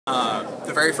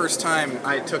The very first time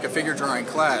I took a figure drawing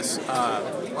class,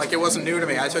 like it wasn't new to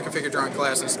me. I took a figure drawing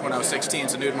class when I was 16,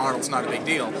 so nude model's not a big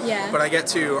deal. Yeah. But I get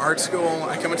to art school,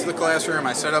 I come into the classroom,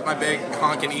 I set up my big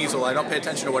honking easel, I don't pay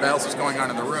attention to what else is going on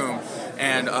in the room,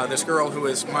 and this girl who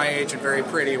is my age and very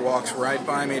pretty walks right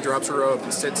by me, drops her robe,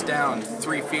 and sits down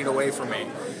 3 feet away from me.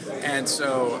 And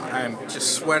so I'm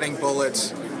just sweating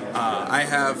bullets. I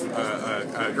have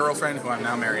a girlfriend who I'm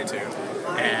now married to,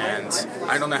 and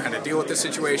I don't know how to deal with this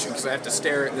situation because I have to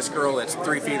stare at this girl that's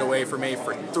 3 feet away from me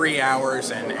for 3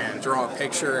 hours and draw a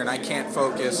picture, and I can't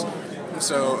focus.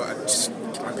 So I just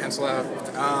get my pencil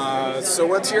out. So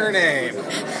what's your name?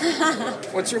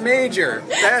 What's your major?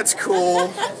 That's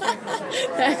cool.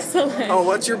 Excellent. Oh,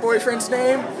 what's your boyfriend's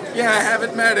name? Yeah, I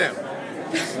haven't met him.